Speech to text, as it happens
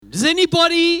Does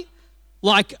anybody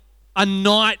like a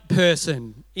night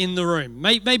person in the room?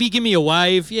 Maybe give me a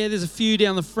wave. Yeah, there's a few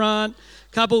down the front,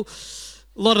 couple.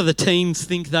 A lot of the teens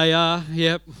think they are.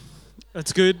 Yep,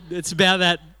 that's good. It's about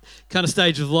that kind of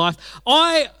stage of life.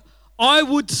 I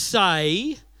would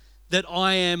say that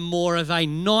I am more of a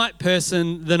night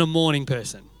person than a morning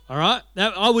person. All right?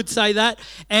 I would say that.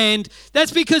 And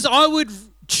that's because I would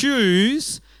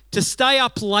choose to stay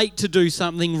up late to do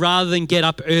something rather than get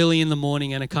up early in the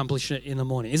morning and accomplish it in the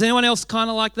morning. Is anyone else kind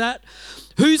of like that?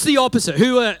 Who's the opposite?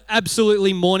 Who are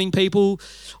absolutely morning people?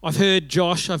 I've heard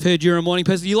Josh, I've heard you're a morning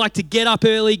person. You like to get up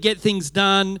early, get things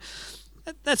done.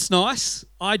 That's nice.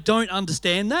 I don't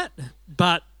understand that,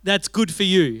 but that's good for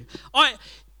you.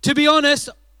 To be honest,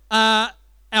 our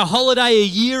holiday a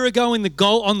year ago on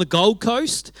the Gold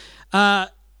Coast,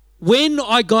 when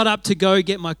I got up to go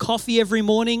get my coffee every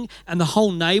morning and the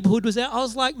whole neighbourhood was out, I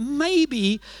was like,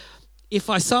 maybe if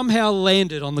I somehow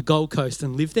landed on the Gold Coast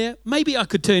and lived there, maybe I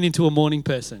could turn into a morning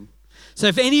person. So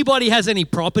if anybody has any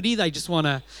property they just want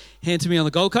to hand to me on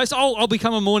the Gold Coast, I'll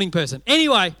become a morning person.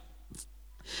 Anyway,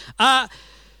 the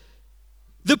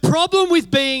problem with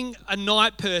being a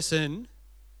night person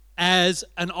as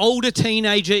an older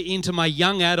teenager into my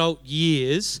young adult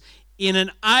years, in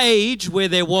an age where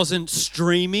there wasn't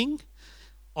streaming,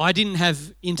 I didn't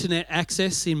have internet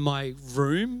access in my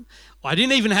room. I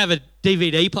didn't even have a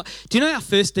DVD player. Do you know our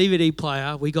first DVD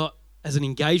player we got as an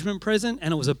engagement present?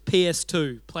 And it was a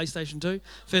PS2, PlayStation 2,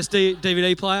 first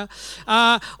DVD player.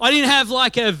 I didn't have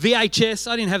like a VHS.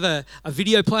 I didn't have a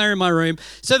video player in my room.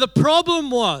 So the problem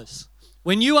was,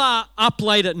 when you are up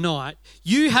late at night,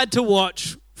 you had to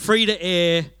watch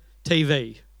free-to-air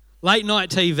TV, late-night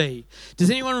TV. Does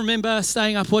anyone remember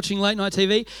staying up watching late-night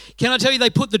TV? Can I tell you, they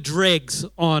put the dregs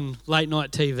on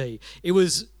late-night TV. It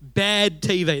was bad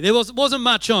TV. There wasn't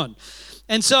much on.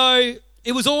 And so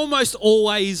it was almost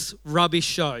always rubbish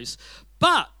shows.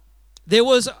 But there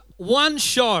was one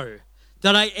show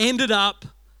that I ended up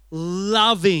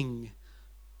loving,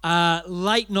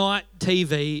 late-night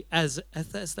TV as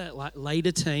that like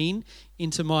later teen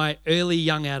into my early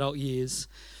young adult years.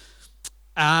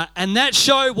 And that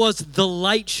show was The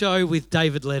Late Show with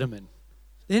David Letterman.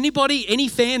 Any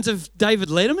fans of David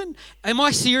Letterman? Am I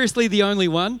seriously the only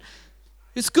one?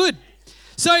 It's good.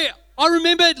 So I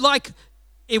remember like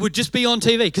it would just be on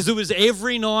TV because it was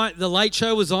every night The Late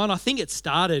Show was on. I think it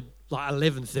started like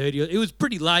 11:30. It was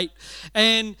pretty late.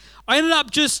 And I ended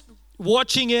up just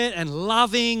watching it and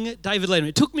loving David Letterman.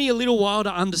 It took me a little while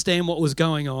to understand what was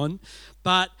going on,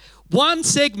 but one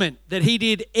segment that he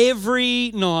did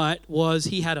every night was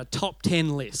he had a top 10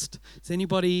 list. Is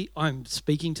anybody, I'm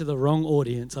speaking to the wrong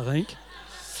audience, I think.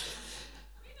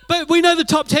 But we know the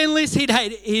top 10 list.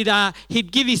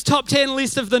 He'd give his top 10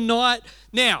 list of the night.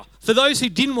 Now, for those who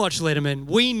didn't watch Letterman,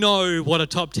 we know what a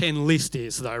top 10 list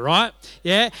is though, right?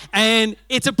 Yeah, and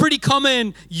it's a pretty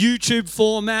common YouTube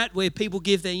format where people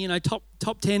give their,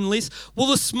 top 10 list. Well,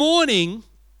 this morning,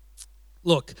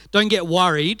 look, don't get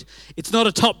worried. It's not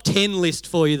a top 10 list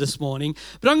for you this morning,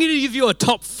 but I'm going to give you a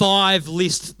top 5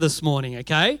 list this morning,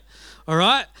 okay? All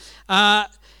right?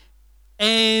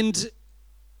 And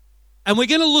we're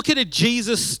going to look at a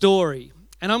Jesus story,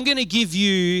 and I'm going to give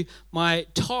you my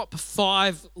top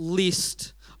 5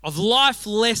 list of life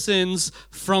lessons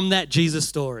from that Jesus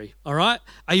story, all right?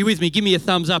 Are you with me? Give me a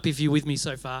thumbs up if you're with me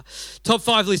so far. Top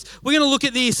 5 list. We're going to look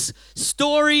at this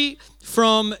story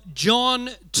from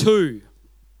John 2.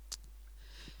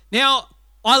 Now,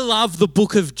 I love the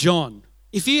book of John.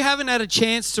 If you haven't had a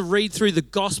chance to read through the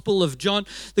Gospel of John,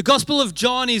 the Gospel of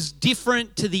John is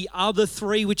different to the other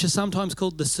 3, which are sometimes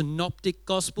called the Synoptic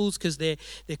Gospels because they're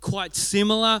quite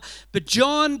similar. But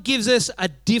John gives us a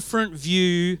different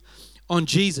view on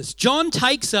Jesus. John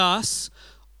takes us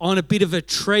on a bit of a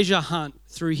treasure hunt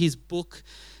through his book,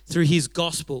 through his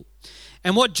Gospel.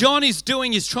 And what John is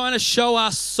doing is trying to show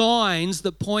us signs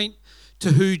that point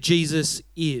to who Jesus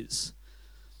is.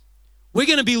 We're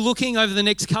going to be looking over the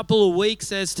next couple of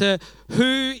weeks as to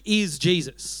who is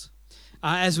Jesus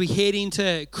as we head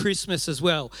into Christmas as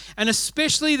well. And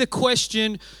especially the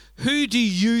question, who do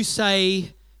you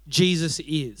say Jesus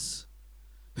is?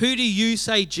 Who do you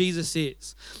say Jesus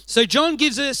is? So John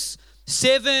gives us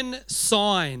 7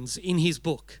 signs in his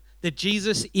book that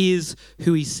Jesus is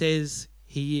who he says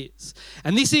he is.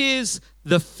 And this is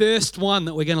the first one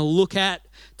that we're going to look at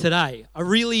today. A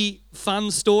really fun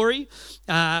story.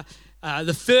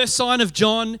 The first sign of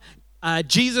John,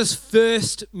 Jesus'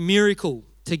 first miracle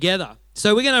together.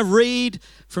 So we're going to read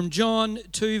from John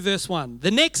 2 verse 1.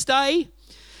 The next day,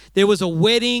 there was a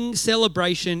wedding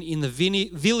celebration in the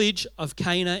village of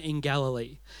Cana in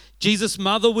Galilee. Jesus'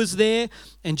 mother was there,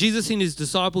 and Jesus and his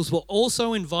disciples were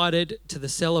also invited to the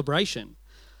celebration.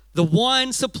 The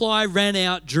wine supply ran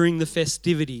out during the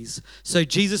festivities, so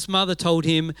Jesus' mother told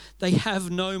him, "They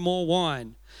have no more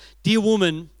wine." "Dear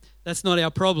woman, that's not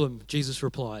our problem," Jesus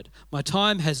replied. "My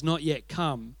time has not yet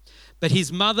come." But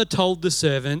his mother told the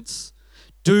servants,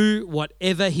 "Do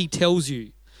whatever he tells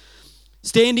you."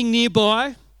 Standing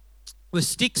nearby were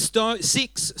 6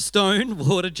 stone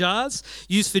water jars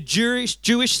used for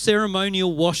Jewish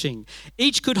ceremonial washing.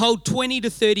 Each could hold 20 to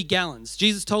 30 gallons.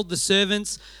 Jesus told the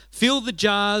servants, "Fill the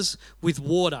jars with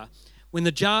water." When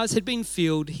the jars had been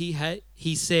filled,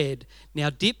 he said, "Now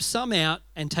dip some out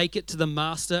and take it to the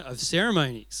master of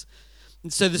ceremonies."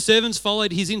 And so the servants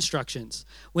followed his instructions.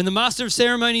 When the master of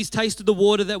ceremonies tasted the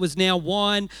water that was now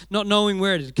wine, not knowing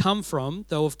where it had come from,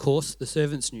 though of course the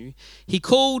servants knew, he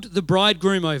called the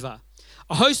bridegroom over.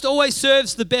 "A host always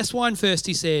serves the best wine first,"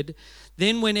 he said.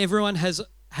 "Then when everyone has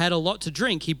had a lot to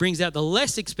drink, he brings out the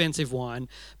less expensive wine,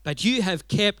 but you have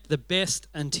kept the best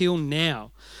until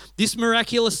now." This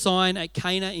miraculous sign at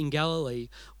Cana in Galilee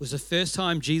was the first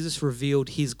time Jesus revealed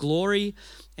his glory,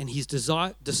 and his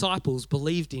disciples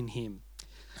believed in him.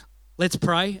 Let's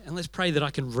pray, and let's pray that I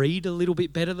can read a little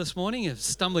bit better this morning. I'm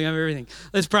stumbling over everything.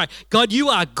 Let's pray. God, you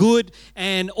are good,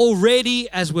 and already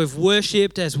as we've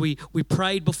worshipped, as we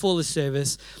prayed before the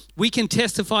service, we can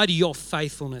testify to your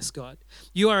faithfulness, God.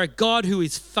 You are a God who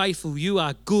is faithful. You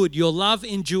are good. Your love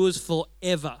endures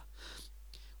forever.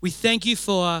 We thank you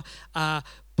for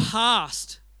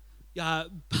past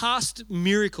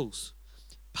miracles,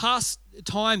 past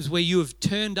times where you have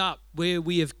turned up, where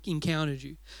we have encountered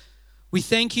you. We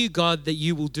thank you, God, that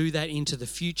you will do that into the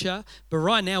future. But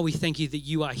right now, we thank you that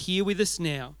you are here with us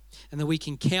now and that we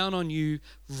can count on you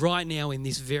right now in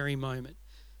this very moment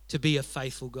to be a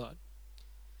faithful God.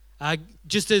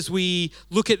 Just as we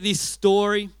look at this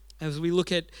story, as we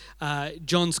look at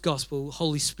John's gospel,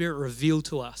 Holy Spirit, reveal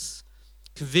to us,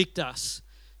 convict us,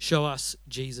 show us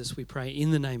Jesus, we pray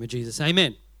in the name of Jesus.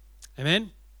 Amen.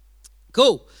 Amen.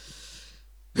 Cool.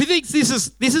 Who thinks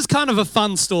this is kind of a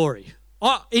fun story?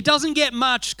 Oh, it doesn't get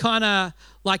much kind of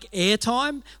like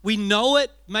airtime. We know it.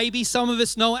 Maybe some of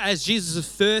us know it as Jesus'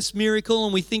 first miracle,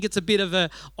 and we think it's a bit of a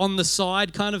on the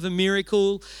side kind of a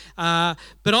miracle. But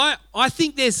I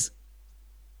think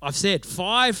I've said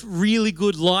 5 really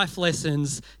good life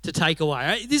lessons to take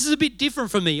away. This is a bit different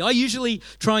for me. I usually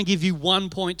try and give you 1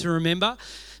 point to remember.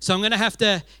 So I'm going to have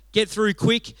to get through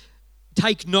quick.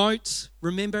 Take notes.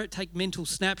 Remember it. Take mental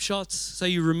snapshots so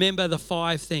you remember the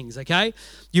 5 things, okay?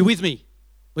 You with me?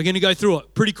 We're going to go through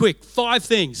it pretty quick. 5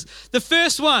 things. The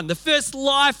first one, the first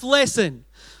life lesson.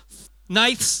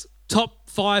 Nath's top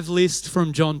 5 list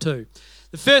from John 2.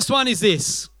 The first one is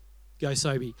this. Go,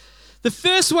 Sobe. The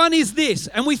first one is this,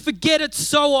 and we forget it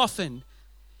so often.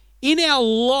 In our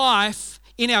life,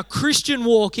 in our Christian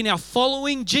walk, in our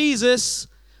following Jesus,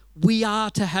 we are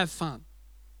to have fun.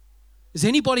 Is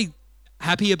anybody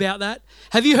happy about that?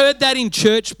 Have you heard that in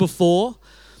church before?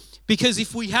 Because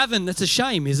if we haven't, that's a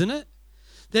shame, isn't it?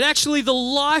 That actually the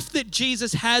life that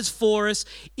Jesus has for us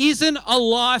isn't a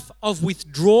life of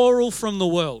withdrawal from the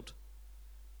world.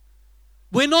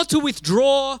 We're not to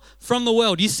withdraw from the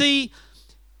world. You see,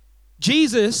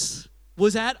 Jesus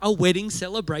was at a wedding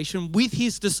celebration with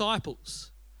his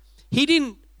disciples. He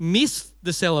didn't miss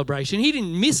the celebration. He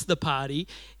didn't miss the party.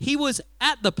 He was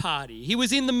at the party. He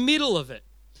was in the middle of it.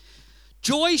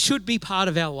 Joy should be part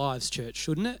of our lives, church,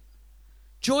 shouldn't it?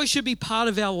 Joy should be part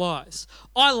of our lives.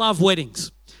 I love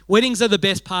weddings. Weddings are the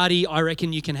best party I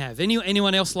reckon you can have.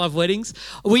 Anyone else love weddings?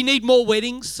 We need more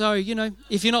weddings. So,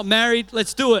 if you're not married,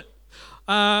 let's do it.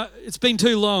 It's been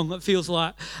too long, it feels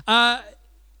like. I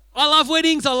love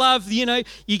weddings. I love, you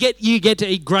get to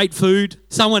eat great food.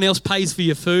 Someone else pays for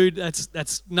your food.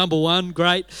 That's number 1,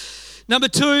 great. Number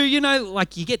 2, you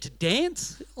get to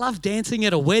dance. Love dancing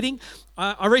at a wedding.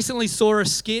 I recently saw a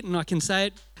skit, and I can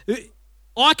say it.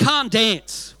 I can't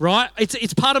dance, right?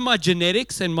 It's part of my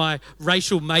genetics and my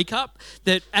racial makeup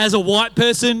that as a white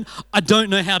person, I don't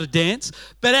know how to dance.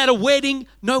 But at a wedding,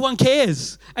 no one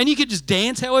cares. And you can just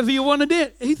dance however you want to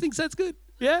dance. Who thinks that's good?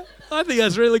 Yeah? I think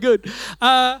that's really good.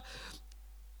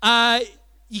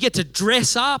 You get to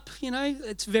dress up,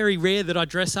 It's very rare that I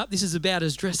dress up. This is about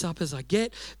as dress up as I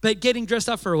get. But getting dressed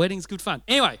up for a wedding is good fun.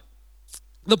 Anyway,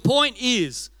 the point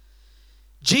is,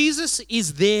 Jesus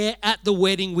is there at the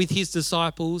wedding with his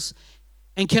disciples,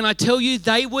 and can I tell you,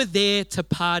 they were there to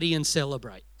party and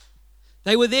celebrate.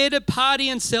 They were there to party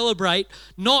and celebrate,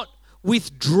 not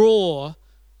withdraw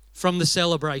from the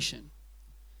celebration.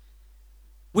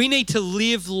 We need to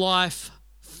live life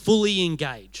fully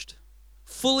engaged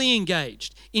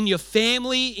in your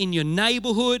family, in your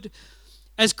neighborhood,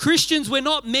 As Christians, we're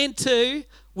not meant to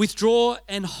withdraw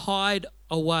and hide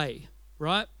away,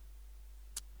 right?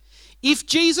 If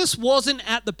Jesus wasn't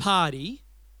at the party,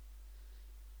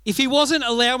 if he wasn't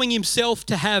allowing himself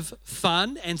to have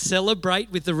fun and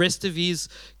celebrate with the rest of his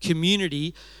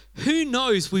community, who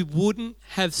knows, we wouldn't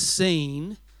have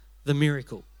seen the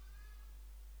miracle.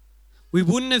 We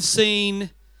wouldn't have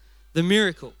seen the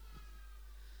miracle.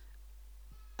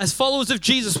 As followers of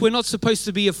Jesus, we're not supposed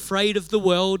to be afraid of the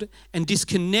world and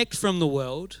disconnect from the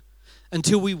world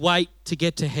until we wait to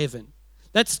get to heaven.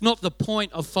 That's not the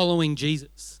point of following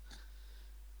Jesus.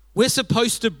 We're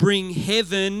supposed to bring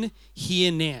heaven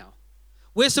here now.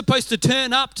 We're supposed to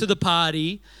turn up to the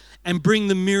party and bring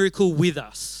the miracle with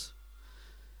us.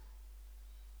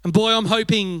 And boy, I'm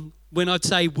hoping when I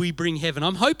say we bring heaven,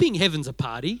 I'm hoping heaven's a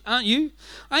party, aren't you?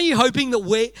 Aren't you hoping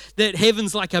that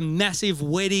heaven's like a massive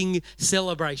wedding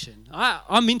celebration?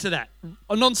 I'm into that.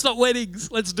 Non-stop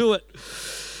weddings, let's do it.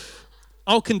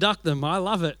 I'll conduct them, I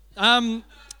love it.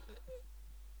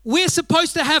 We're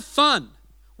supposed to have fun.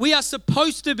 We are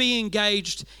supposed to be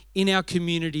engaged in our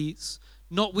communities,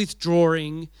 not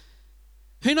withdrawing.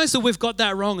 Who knows that we've got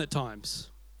that wrong at times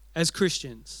as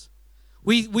Christians?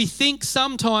 We think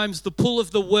sometimes the pull of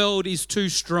the world is too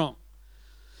strong.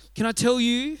 Can I tell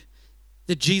you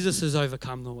that Jesus has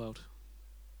overcome the world?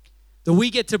 That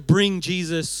we get to bring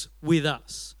Jesus with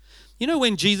us. You know,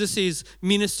 when Jesus is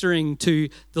ministering to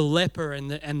the leper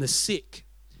and the sick,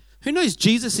 who knows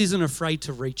Jesus isn't afraid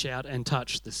to reach out and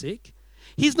touch the sick?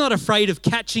 He's not afraid of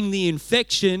catching the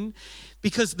infection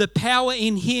because the power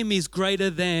in him is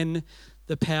greater than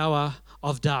the power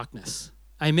of darkness.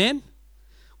 Amen?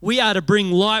 We are to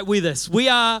bring light with us. We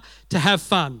are to have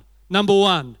fun. Number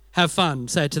one, have fun.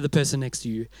 Say it to the person next to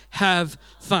you. Have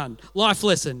fun. Life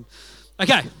lesson.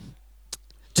 Okay.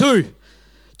 Two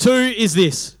is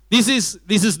this. This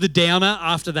is the downer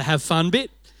after the have fun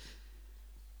bit.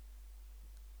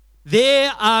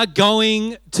 There are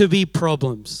going to be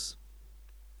problems.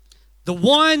 The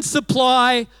wine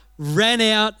supply ran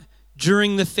out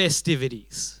during the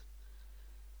festivities.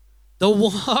 The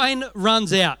wine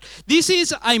runs out. This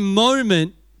is a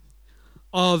moment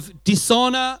of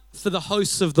dishonor for the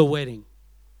hosts of the wedding.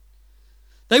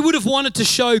 They would have wanted to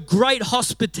show great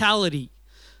hospitality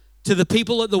to the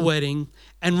people at the wedding,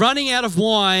 and running out of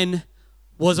wine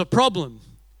was a problem,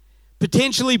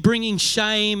 potentially bringing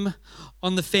shame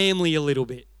on the family a little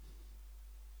bit.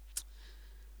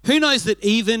 Who knows that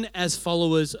even as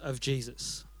followers of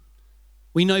Jesus,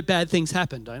 we know bad things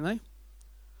happen, don't they?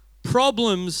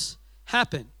 Problems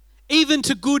happen. Even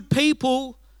to good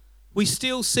people, we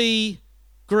still see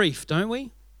grief, don't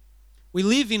we? We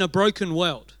live in a broken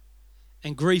world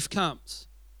and grief comes.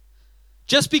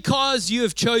 Just because you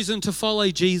have chosen to follow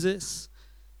Jesus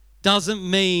doesn't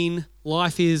mean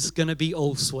life is going to be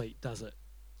all sweet, does it?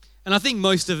 And I think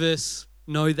most of us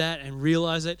know that and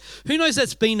realize it. Who knows,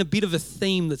 that's been a bit of a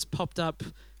theme that's popped up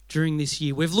during this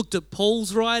year. We've looked at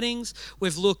Paul's writings,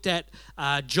 we've looked at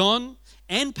John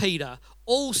and Peter,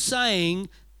 all saying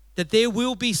that there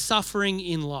will be suffering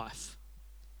in life.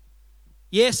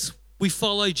 Yes, we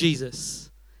follow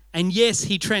Jesus. And yes,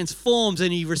 he transforms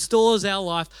and he restores our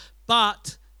life,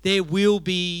 but there will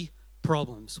be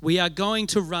problems. We are going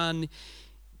to run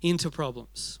into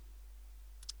problems.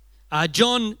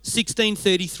 John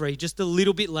 16:33, just a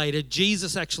little bit later,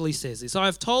 Jesus actually says this. I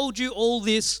have told you all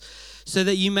this so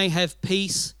that you may have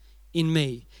peace in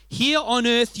me. Here on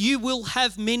earth you will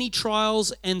have many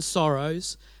trials and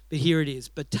sorrows, but here it is.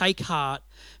 But take heart,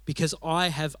 because I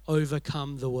have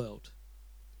overcome the world.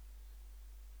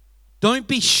 Don't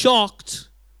be shocked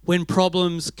when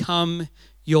problems come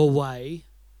your way,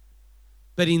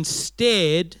 but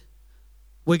instead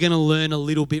we're going to learn a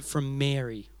little bit from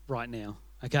Mary right now,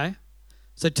 okay?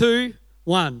 So 2,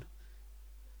 1,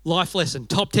 life lesson,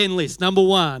 top 10 list. Number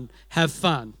 1, have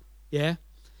fun, yeah?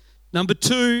 Number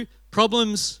 2,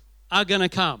 problems are going to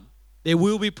come. There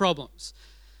will be problems.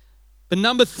 But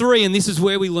number 3, and this is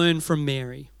where we learn from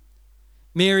Mary.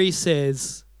 Mary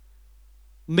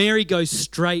goes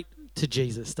straight to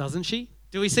Jesus, doesn't she?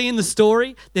 Do we see in the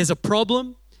story? There's a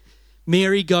problem.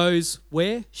 Mary goes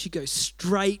where? She goes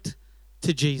straight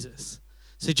to Jesus.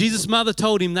 So Jesus' mother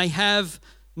told him they have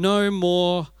no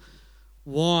more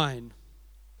wine.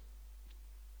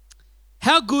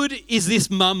 How good is this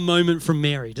mum moment from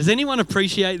Mary? Does anyone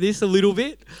appreciate this a little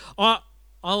bit? I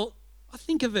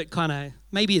think of it kind of,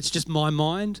 maybe it's just my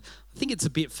mind. I think it's a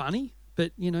bit funny,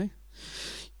 but you know.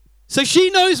 So she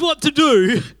knows what to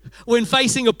do when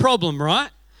facing a problem,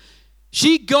 right?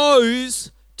 She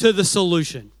goes to the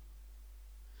solution.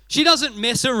 She doesn't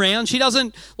mess around. She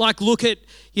doesn't look at,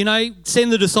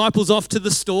 send the disciples off to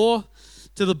the store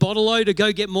to the bottle-o to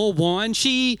go get more wine.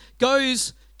 She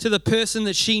goes to the person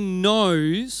that she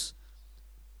knows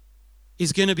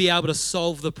is going to be able to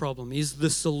solve the problem, is the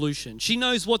solution. She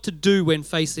knows what to do when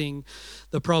facing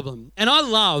the problem. And I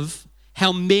love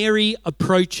how Mary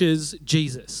approaches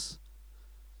Jesus.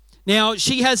 Now,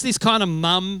 she has this kind of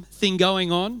mum thing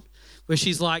going on where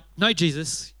she's like, no,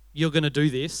 Jesus, you're going to do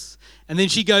this. And then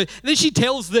she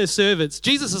tells the servants,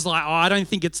 Jesus is like, oh, I don't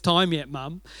think it's time yet,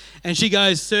 mum. And she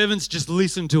goes, servants, just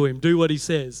listen to him, do what he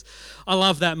says. I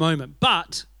love that moment.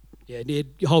 But, yeah,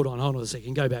 hold on a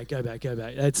second. Go back.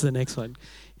 That's the next one.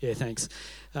 Yeah, thanks.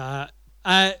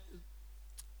 I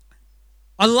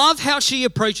love how she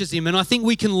approaches him, and I think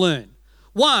we can learn.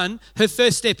 One, her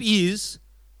first step is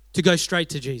to go straight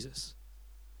to Jesus.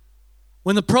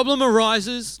 When the problem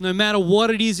arises, no matter what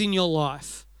it is in your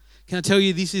life, can I tell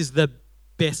you this is the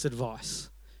best advice?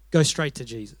 Go straight to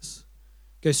Jesus.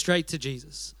 Go straight to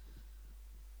Jesus.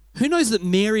 Who knows that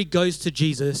Mary goes to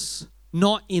Jesus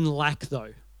not in lack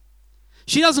though?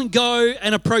 She doesn't go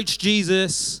and approach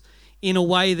Jesus in a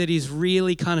way that is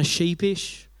really kind of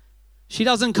sheepish. She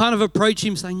doesn't kind of approach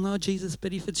him saying, no, Jesus,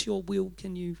 but if it's your will,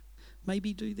 can you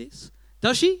maybe do this?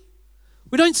 Does she?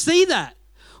 We don't see that.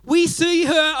 We see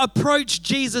her approach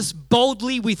Jesus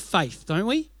boldly with faith, don't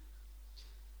we?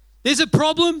 There's a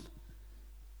problem.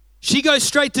 She goes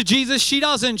straight to Jesus. She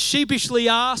doesn't sheepishly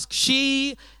ask.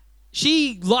 She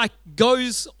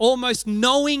goes almost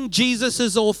knowing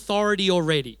Jesus' authority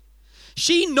already.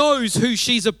 She knows who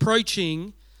she's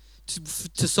approaching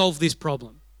to solve this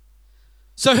problem.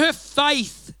 So her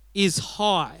faith is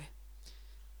high.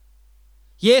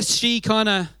 Yes, she kind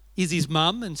of is his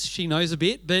mum and she knows a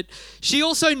bit, but she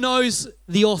also knows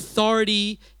the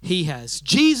authority he has.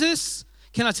 Jesus,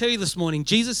 can I tell you this morning,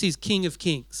 Jesus is King of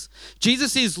Kings.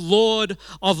 Jesus is Lord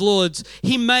of Lords.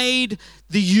 He made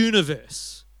the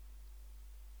universe.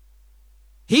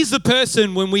 He's the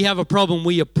person when we have a problem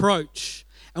we approach.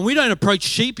 And we don't approach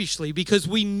sheepishly because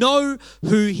we know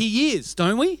who he is,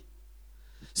 don't we?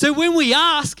 So when we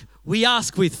ask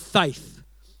with faith.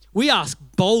 We ask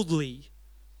boldly.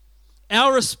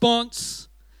 Our response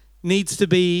needs to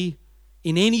be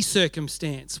in any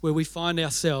circumstance where we find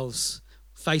ourselves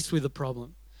faced with a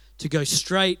problem, to go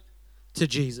straight to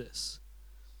Jesus.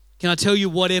 Can I tell you,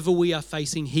 whatever we are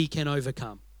facing, he can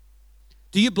overcome.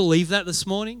 Do you believe that this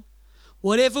morning?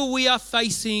 Whatever we are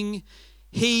facing,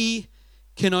 he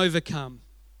can overcome.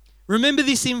 Remember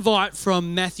this invite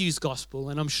from Matthew's gospel,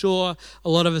 and I'm sure a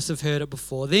lot of us have heard it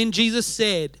before. Then Jesus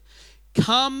said,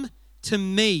 "Come to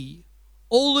me,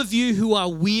 all of you who are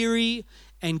weary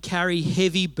and carry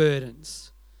heavy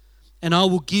burdens, and I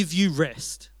will give you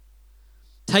rest.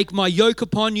 Take my yoke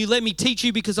upon you. Let me teach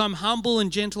you, because I'm humble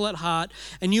and gentle at heart,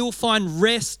 and you will find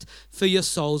rest for your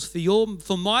souls.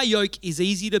 For my yoke is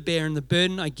easy to bear, and the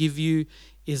burden I give you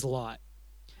is light."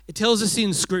 It tells us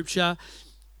in Scripture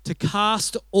to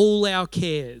cast all our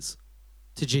cares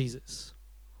to Jesus.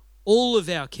 All of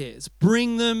our cares.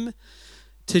 Bring them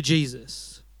to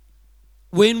Jesus.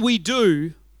 When we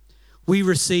do, we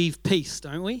receive peace,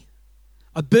 don't we?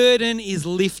 A burden is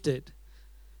lifted.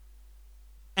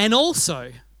 And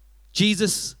also,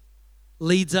 Jesus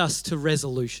leads us to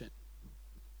resolution.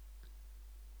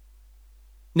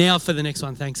 Now for the next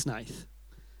one. Thanks, Nath.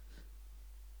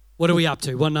 What are we up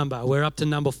to? What number? We're up to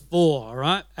number 4, all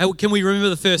right? Can we remember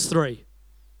the first 3?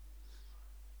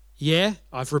 Yeah,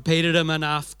 I've repeated them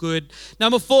enough. Good.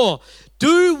 Number 4,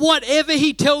 do whatever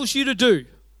he tells you to do.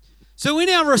 So in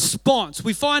our response,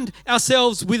 we find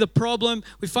ourselves with a problem,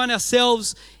 we find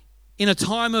ourselves in a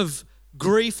time of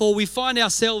grief, or we find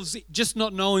ourselves just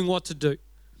not knowing what to do.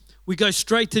 We go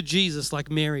straight to Jesus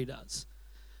like Mary does.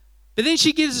 But then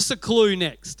she gives us a clue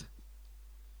next.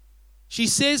 She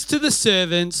says to the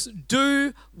servants,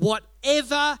 do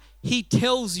whatever he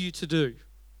tells you to do.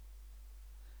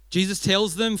 Jesus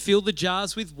tells them, fill the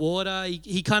jars with water.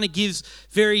 He kind of gives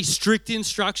very strict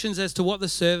instructions as to what the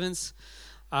servants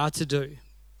are to do.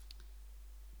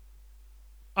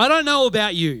 I don't know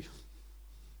about you.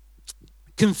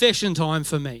 Confession time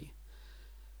for me.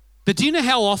 But do you know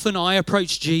how often I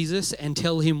approach Jesus and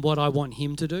tell him what I want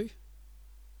him to do?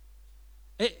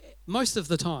 Most of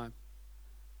the time.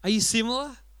 Are you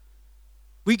similar?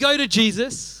 We go to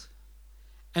Jesus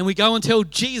and we go and tell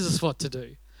Jesus what to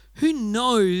do. Who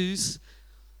knows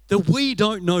that we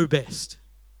don't know best?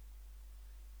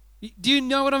 Do you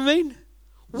know what I mean?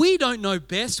 We don't know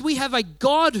best. We have a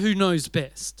God who knows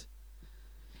best.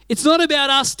 It's not about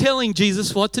us telling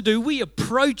Jesus what to do. We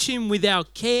approach him with our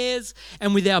cares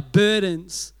and with our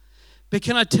burdens. But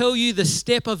can I tell you, the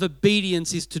step of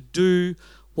obedience is to do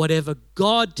whatever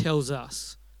God tells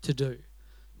us to do.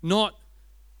 Not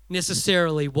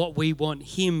necessarily what we want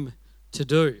him to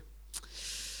do.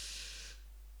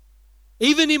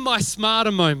 Even in my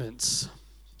smarter moments,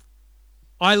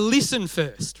 I listen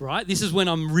first, right? This is when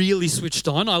I'm really switched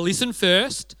on. I listen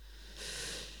first,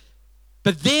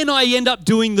 but then I end up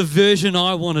doing the version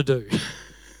I want to do.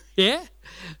 Yeah?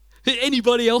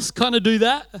 Anybody else kind of do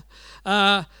that?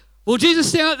 Well,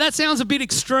 Jesus, that sounds a bit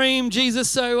extreme, Jesus,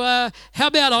 so how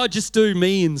about I just do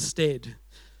me instead?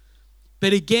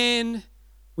 But again,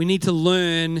 we need to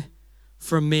learn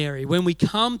from Mary. When we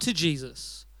come to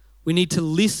Jesus, we need to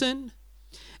listen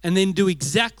and then do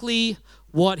exactly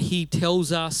what he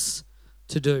tells us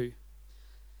to do.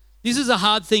 This is a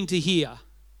hard thing to hear.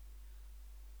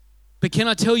 But can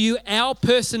I tell you, our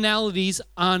personalities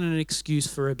aren't an excuse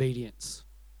for obedience.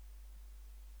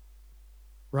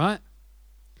 Right?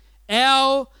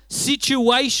 Our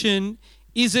situation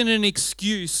isn't an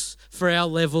excuse for our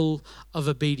level of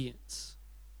obedience.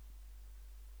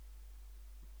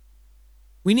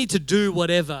 We need to do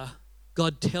whatever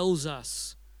God tells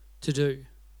us to do.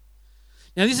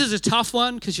 Now, this is a tough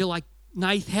one because you're like,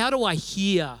 Nath, how do I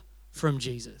hear from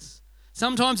Jesus?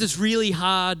 Sometimes it's really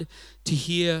hard to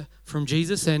hear from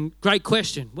Jesus, and great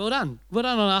question. Well done. Well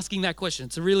done on asking that question.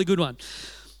 It's a really good one.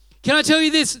 Can I tell you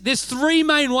this? There's three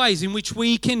main ways in which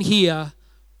we can hear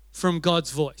from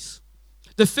God's voice.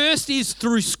 The first is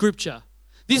through Scripture.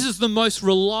 This is the most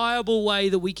reliable way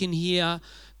that we can hear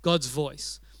God's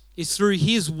voice. It's through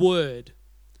His Word.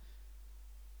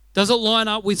 Does it line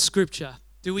up with Scripture?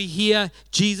 Do we hear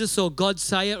Jesus or God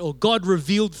say it, or God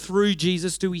revealed through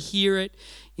Jesus? Do we hear it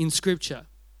in Scripture?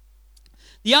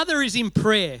 The other is in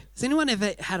prayer. Has anyone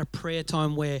ever had a prayer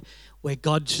time where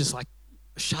God's just like,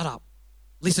 shut up,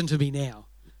 listen to me now?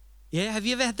 Yeah, have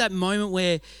you ever had that moment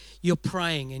where you're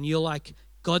praying and you're like,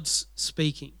 God's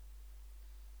speaking?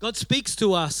 God speaks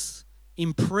to us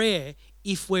in prayer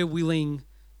if we're willing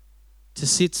to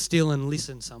sit still and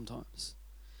listen sometimes.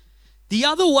 The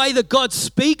other way that God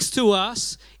speaks to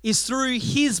us is through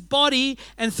His body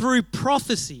and through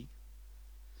prophecy,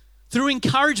 through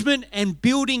encouragement and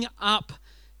building up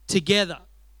together.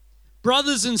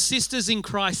 Brothers and sisters in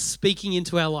Christ speaking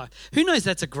into our life. Who knows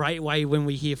that's a great way when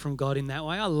we hear from God in that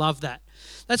way? I love that.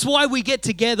 That's why we get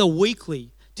together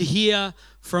weekly to hear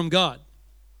from God.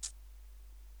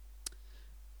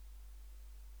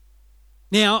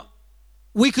 Now,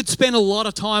 we could spend a lot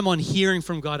of time on hearing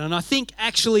from God, and I think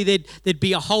actually there'd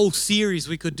be a whole series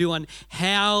we could do on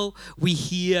how we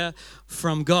hear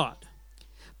from God.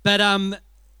 But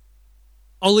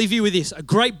I'll leave you with this. A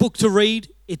great book to read.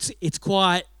 It's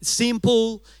quite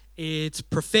simple. It's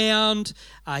profound.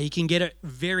 You can get it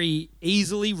very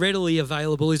easily, readily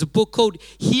available. It's a book called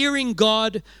Hearing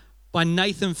God by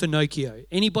Nathan Finocchio.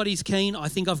 Anybody's keen? I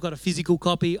think I've got a physical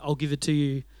copy. I'll give it to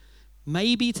you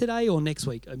maybe today or next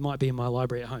week. It might be in my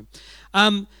library at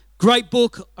home. Great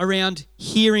book around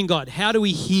hearing God. How do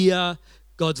we hear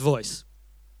God's voice?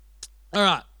 All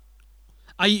right.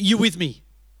 Are you with me?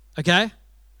 Okay.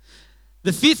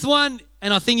 The fifth one,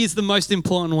 and I think is the most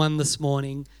important one this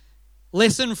morning,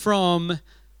 lesson from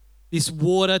this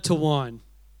water to wine.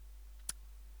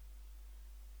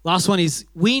 Last one is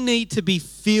we need to be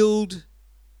filled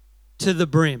to the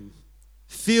brim.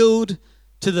 Filled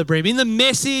to the brim. In the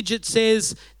Message, it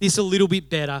says this a little bit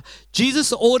better.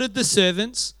 Jesus ordered the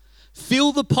servants,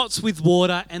 fill the pots with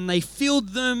water, and they filled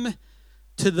them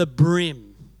to the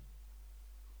brim,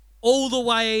 all the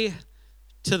way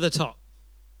to the top.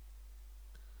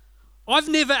 I've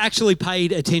never actually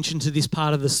paid attention to this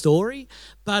part of the story,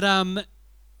 but and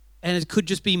it could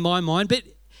just be my mind, but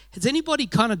has anybody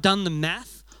kind of done the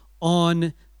math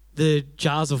on the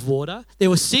jars of water? There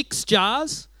were 6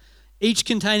 jars, each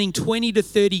containing 20 to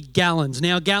 30 gallons.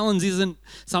 Now, gallons isn't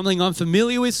something I'm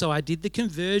familiar with, so I did the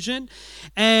conversion.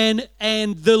 And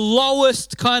the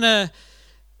lowest kind of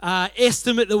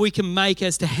estimate that we can make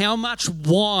as to how much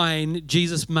wine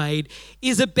Jesus made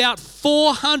is about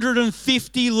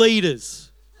 450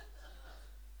 litres.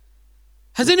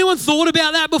 Has anyone thought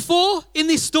about that before in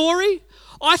this story?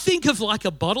 I think of like a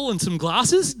bottle and some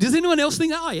glasses. Does anyone else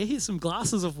think, oh yeah, here's some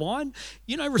glasses of wine?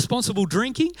 You know, responsible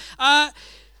drinking.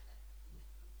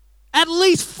 At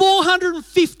least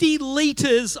 450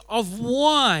 litres of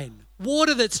wine,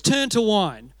 water that's turned to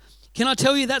wine. Can I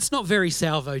tell you that's not very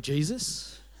salvo,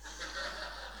 Jesus?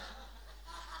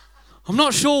 I'm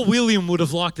not sure William would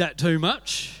have liked that too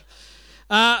much.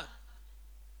 But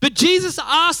Jesus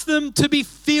asked them to be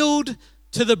filled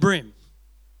to the brim.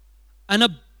 An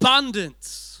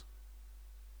abundance.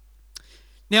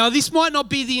 Now, this might not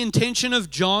be the intention of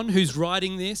John who's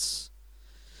writing this,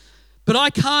 but I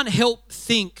can't help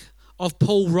think of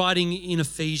Paul writing in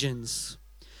Ephesians.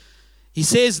 He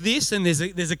says this, and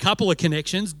there's a couple of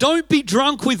connections. Don't be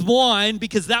drunk with wine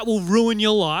because that will ruin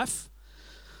your life,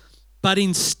 but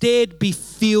instead be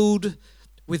filled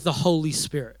with the Holy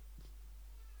Spirit.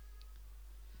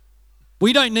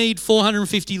 We don't need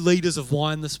 450 litres of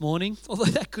wine this morning, although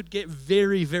that could get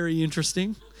very, very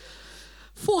interesting.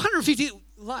 450,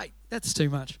 that's too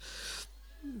much.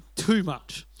 Too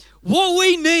much. What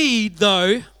we need,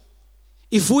 though,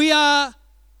 if we are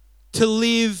to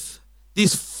live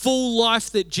this full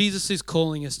life that Jesus is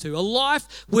calling us to, a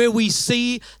life where we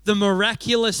see the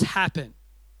miraculous happen,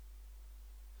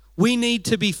 we need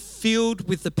to be filled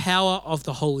with the power of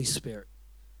the Holy Spirit.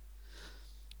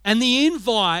 And the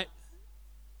invite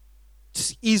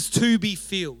is to be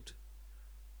filled.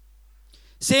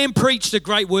 Sam preached a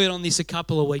great word on this a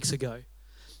couple of weeks ago.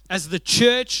 As the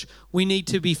church, we need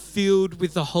to be filled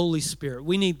with the Holy Spirit.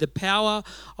 We need the power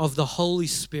of the Holy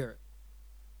Spirit.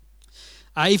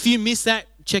 If you missed that,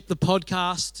 check the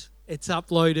podcast. It's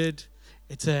uploaded.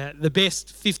 It's the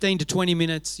best 15 to 20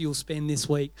 minutes you'll spend this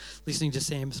week listening to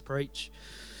Sam's preach.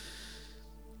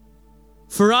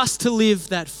 For us to live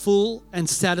that full and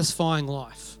satisfying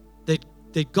life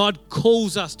that God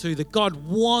calls us to, that God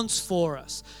wants for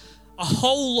us, a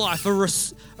whole life, a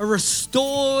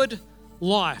restored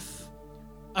life,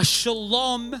 a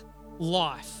shalom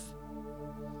life,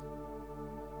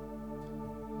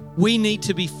 we need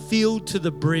to be filled to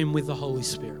the brim with the Holy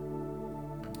Spirit.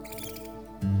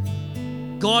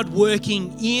 God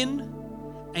working in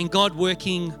and God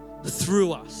working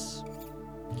through us.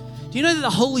 Do you know that the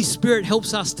Holy Spirit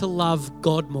helps us to love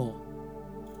God more?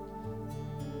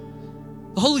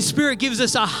 The Holy Spirit gives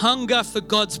us a hunger for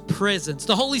God's presence.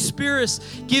 The Holy Spirit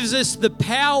gives us the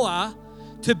power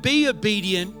to be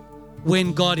obedient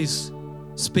when God is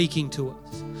speaking to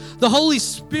us. The Holy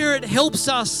Spirit helps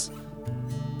us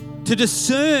to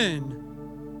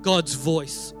discern God's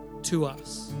voice to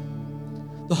us.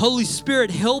 The Holy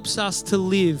Spirit helps us to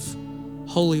live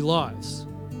holy lives.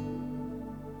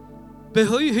 But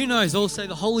who knows, also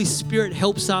the Holy Spirit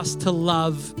helps us to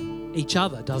love each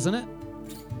other, doesn't it?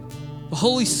 The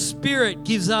Holy Spirit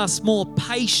gives us more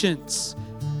patience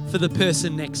for the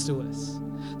person next to us.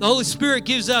 The Holy Spirit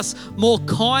gives us more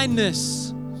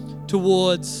kindness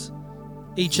towards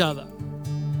each other.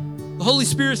 The Holy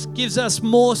Spirit gives us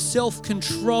more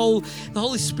self-control. The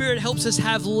Holy Spirit helps us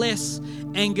have less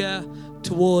anger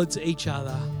towards each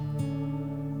other.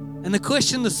 And the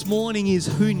question this morning is,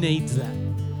 who needs that?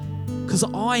 Because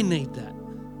I need that.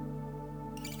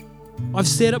 I've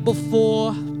said it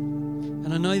before,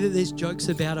 and I know that there's jokes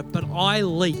about it, but I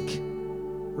leak,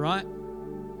 right?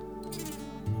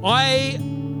 I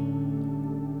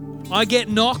get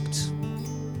knocked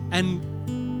and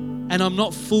I'm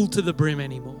not full to the brim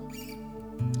anymore.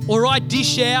 Or I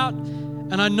dish out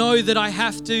and I know that I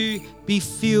have to be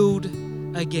filled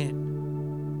again.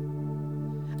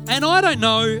 And I don't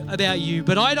know about you,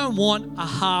 but I don't want a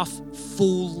half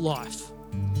full life.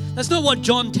 That's not what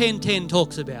John 10:10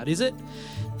 talks about, is it?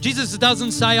 Jesus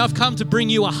doesn't say, I've come to bring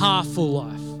you a half full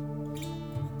life.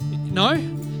 No.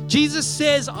 Jesus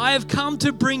says, I have come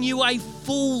to bring you a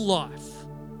full life,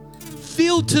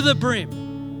 filled to the brim.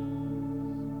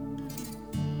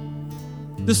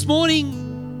 This morning,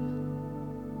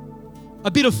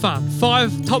 a bit of fun.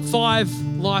 Top 5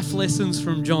 life lessons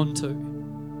from John 2.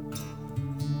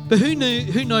 But who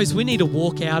knows, we need to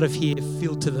walk out of here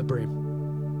filled to the brim.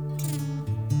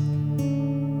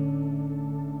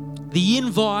 The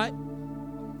invite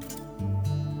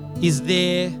is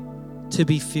there to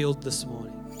be filled this morning.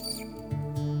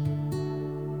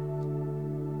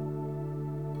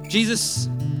 Jesus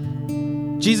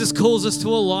calls us to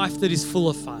a life that is full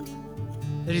of fun,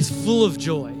 that is full of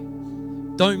joy.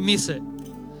 Don't miss it.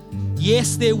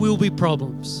 Yes, there will be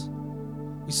problems.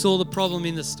 We saw the problem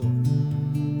in the story.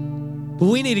 But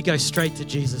we need to go straight to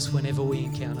Jesus whenever we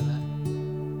encounter that.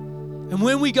 And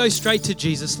when we go straight to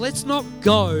Jesus, let's not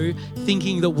go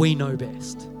thinking that we know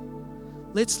best.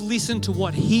 Let's listen to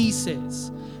what He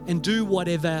says and do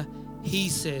whatever He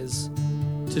says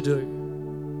to do.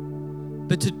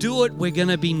 But to do it, we are going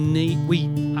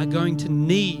to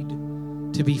need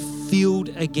to be filled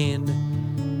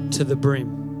again to the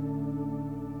brim.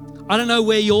 I don't know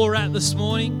where you're at this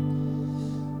morning,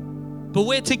 but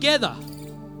we're together.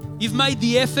 You've made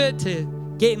the effort to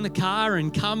get in the car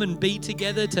and come and be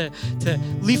together, to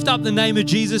lift up the name of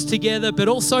Jesus together, but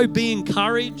also be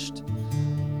encouraged.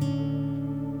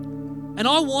 And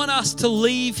I want us to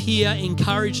leave here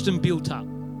encouraged and built up,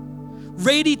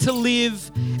 ready to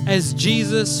live as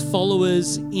Jesus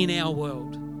followers in our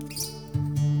world.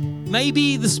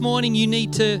 Maybe this morning you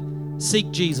need to seek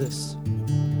Jesus.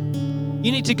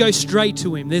 You need to go straight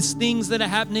to Him. There's things that are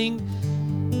happening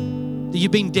that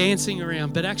you've been dancing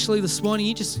around, but actually this morning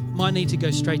you just might need to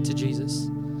go straight to Jesus.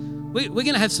 We're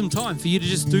going to have some time for you to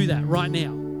just do that right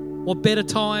now. What better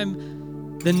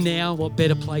time than now? What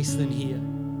better place than here?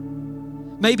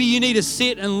 Maybe you need to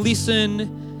sit and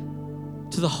listen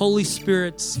to the Holy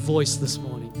Spirit's voice this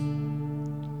morning.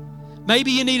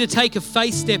 Maybe you need to take a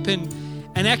faith step and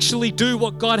actually do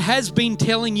what God has been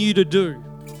telling you to do.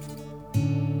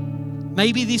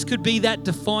 Maybe this could be that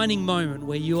defining moment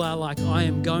where you are like, I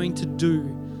am going to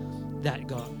do that,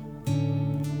 God.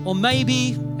 Or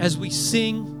maybe as we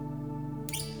sing,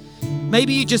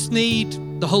 maybe you just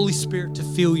need the Holy Spirit to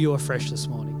fill you afresh this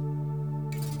morning.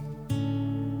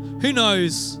 Who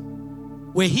knows?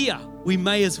 We're here. We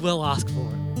may as well ask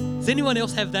for it. Does anyone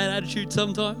else have that attitude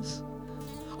sometimes?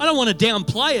 I don't want to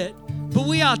downplay it, but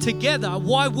we are together.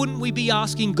 Why wouldn't we be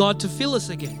asking God to fill us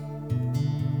again?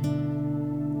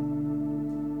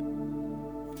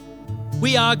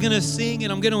 We are going to sing,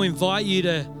 and I'm going to invite you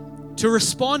to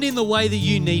respond in the way that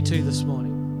you need to this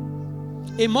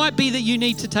morning. It might be that you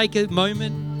need to take a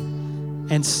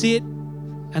moment and sit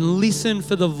and listen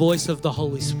for the voice of the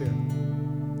Holy Spirit.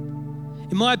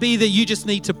 It might be that you just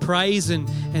need to praise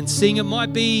and sing. It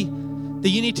might be that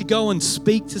you need to go and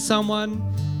speak to someone.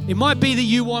 It might be that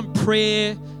you want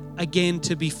prayer again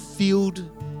to be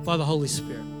filled by the Holy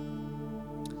Spirit.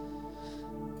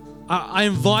 I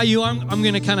invite you, I'm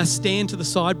going to kind of stand to the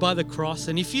side by the cross.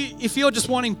 And if you're just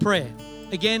wanting prayer,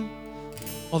 again,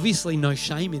 obviously no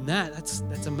shame in that.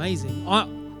 That's amazing.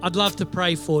 I'd love to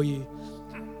pray for you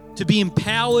to be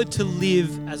empowered to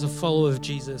live as a follower of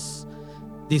Jesus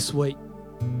this week.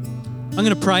 I'm going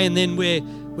to pray, and then we're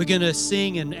going to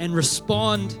sing and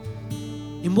respond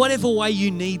in whatever way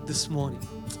you need this morning.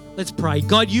 Let's pray.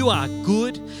 God, you are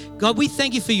good. God, we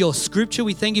thank you for your scripture.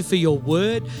 We thank you for your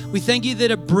word. We thank you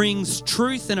that it brings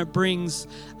truth and it brings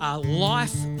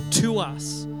life to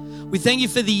us. We thank you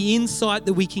for the insight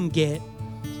that we can get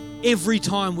every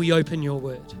time we open your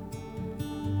word.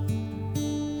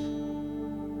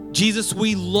 Jesus,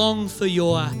 we long for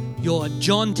your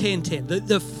John 10:10,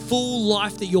 the full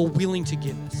life that you're willing to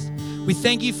give us. We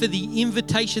thank you for the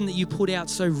invitation that you put out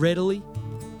so readily.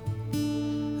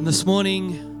 And this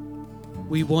morning,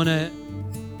 we want to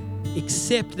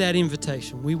accept that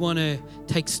invitation. We want to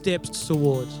take steps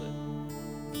towards it.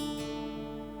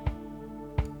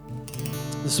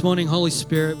 This morning, Holy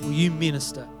Spirit, will you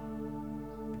minister?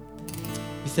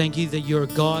 We thank you that you're a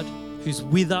God who's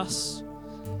with us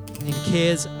and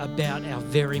cares about our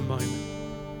very moment.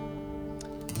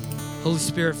 Holy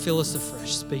Spirit, fill us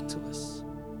afresh. Speak to us.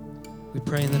 We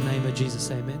pray in the name of Jesus.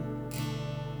 Amen.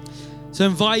 So I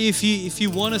invite you, if you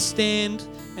want to stand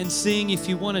and sing, if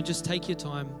you want to just take your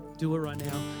time, do it right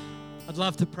now. I'd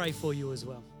love to pray for you as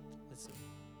well.